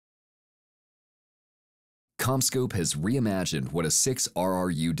CommScope has reimagined what a 6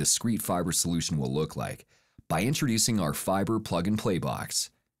 RRU discrete fiber solution will look like by introducing our fiber plug-and-play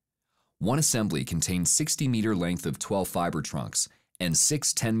box. One assembly contains 60-meter length of 12 fiber trunks and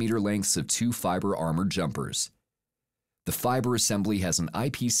 6 10-meter lengths of 2 fiber armored jumpers. The fiber assembly has an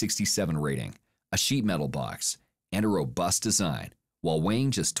IP67 rating, a sheet metal box, and a robust design, while weighing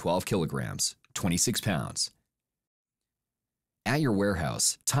just 12 kilograms, 26 pounds. At your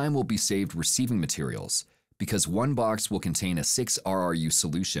warehouse, time will be saved receiving materials because one box will contain a 6 RRU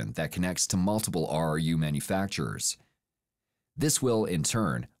solution that connects to multiple RRU manufacturers. This will, in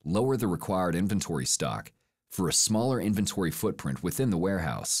turn, lower the required inventory stock for a smaller inventory footprint within the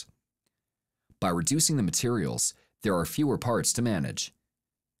warehouse. By reducing the materials, there are fewer parts to manage.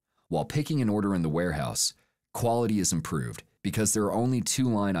 While picking an order in the warehouse, quality is improved because there are only 2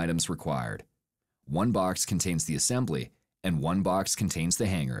 line items required. One box contains the assembly, and one box contains the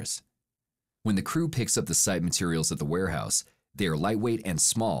hangers. When the crew picks up the site materials at the warehouse, they are lightweight and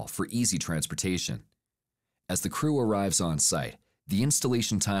small for easy transportation. As the crew arrives on site, the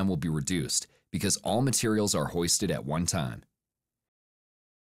installation time will be reduced because all materials are hoisted at one time.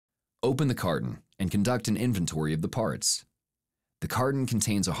 Open the carton and conduct an inventory of the parts. The carton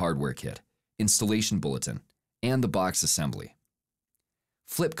contains a hardware kit, installation bulletin, and the box assembly.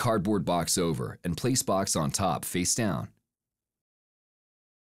 Flip cardboard box over and place box on top face down.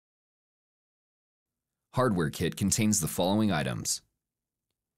 Hardware kit contains the following items: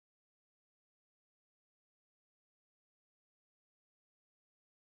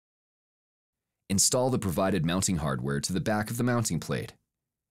 install the provided mounting hardware to the back of the mounting plate.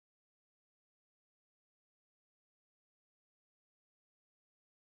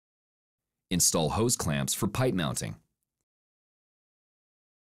 Install hose clamps for pipe mounting.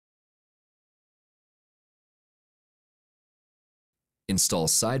 Install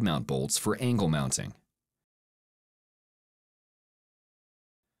side mount bolts for angle mounting.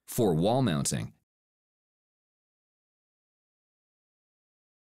 For wall mounting,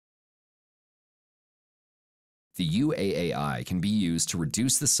 the UAAI can be used to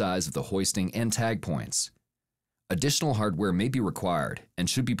reduce the size of the hoisting and tag points. Additional hardware may be required and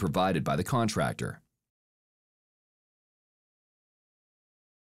should be provided by the contractor.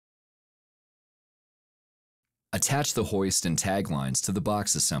 Attach the hoist and tag lines to the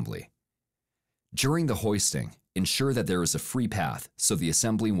box assembly. During the hoisting, ensure that there is a free path so the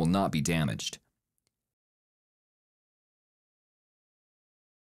assembly will not be damaged.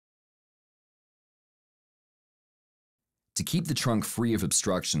 To keep the trunk free of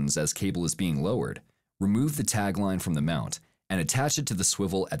obstructions as cable is being lowered, remove the tag line from the mount and attach it to the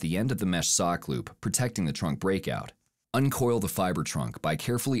swivel at the end of the mesh sock loop, protecting the trunk breakout. Uncoil the fiber trunk by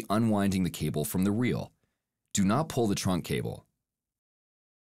carefully unwinding the cable from the reel. Do not pull the trunk cable.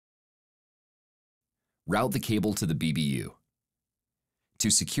 Route the cable to the BBU. To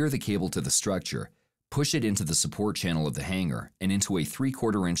secure the cable to the structure, push it into the support channel of the hanger and into a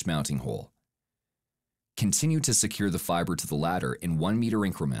 3/4 inch mounting hole. Continue to secure the fiber to the ladder in 1 meter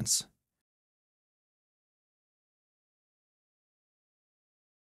increments.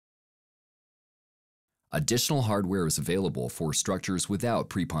 Additional hardware is available for structures without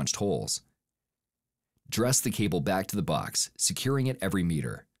pre-punched holes. Dress the cable back to the box, securing it every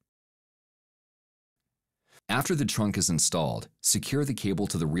meter. After the trunk is installed, secure the cable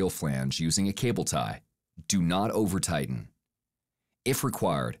to the reel flange using a cable tie. Do not over-tighten. If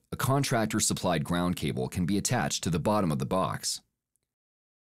required, a contractor-supplied ground cable can be attached to the bottom of the box.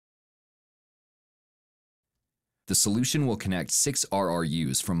 The solution will connect 6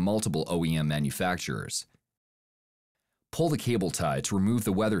 RRUs from multiple OEM manufacturers. Pull the cable tie to remove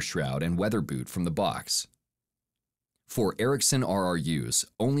the weather shroud and weather boot from the box. For Ericsson RRUs,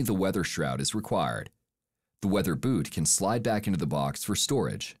 only the weather shroud is required. The weather boot can slide back into the box for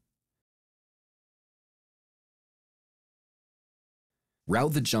storage.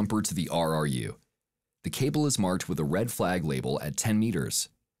 Route the jumper to the RRU. The cable is marked with a red flag label at 10 meters.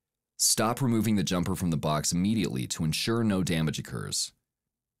 Stop removing the jumper from the box immediately to ensure no damage occurs.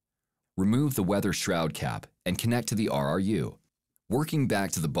 Remove the weather shroud cap and connect to the RRU. Working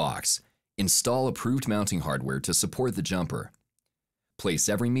back to the box, install approved mounting hardware to support the jumper. Place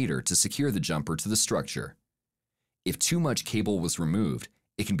every meter to secure the jumper to the structure. If too much cable was removed,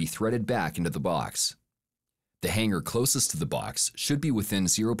 it can be threaded back into the box. The hanger closest to the box should be within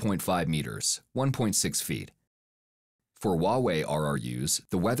 0.5 meters, 1.6 feet. For Huawei RRUs,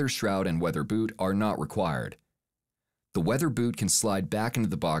 the weather shroud and weather boot are not required. The weather boot can slide back into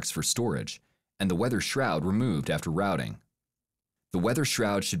the box for storage, and the weather shroud removed after routing. The weather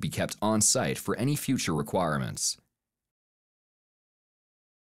shroud should be kept on site for any future requirements.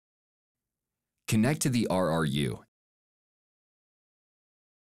 Connect to the RRU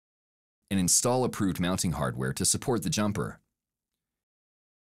and install approved mounting hardware to support the jumper.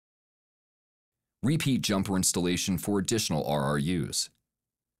 Repeat jumper installation for additional RRUs.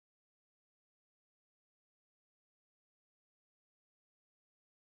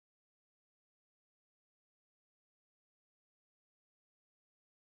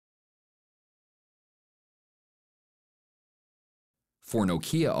 For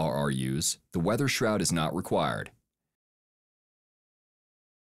Nokia RRUs, the weather shroud is not required.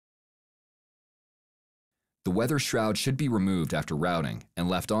 The weather shroud should be removed after routing and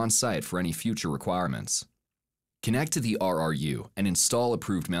left on-site for any future requirements. Connect to the RRU and install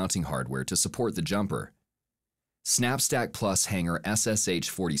approved mounting hardware to support the jumper. SnapStack Plus hanger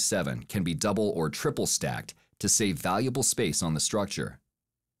SSH47 can be double or triple stacked to save valuable space on the structure.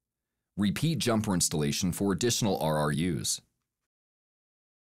 Repeat jumper installation for additional RRUs.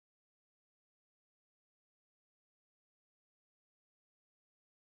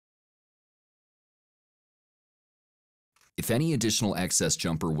 If any additional excess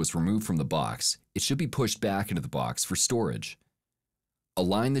jumper was removed from the box, it should be pushed back into the box for storage.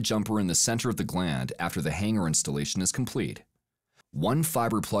 Align the jumper in the center of the gland after the hanger installation is complete. One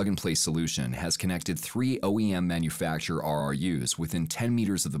fiber plug-and-play solution has connected 3 OEM manufacturer RRUs within 10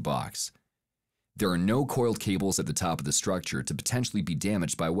 meters of the box. There are no coiled cables at the top of the structure to potentially be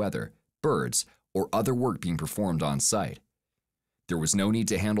damaged by weather, birds, or other work being performed on site. There was no need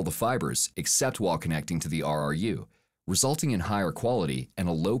to handle the fibers except while connecting to the RRU, resulting in higher quality and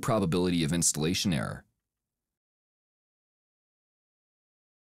a low probability of installation error.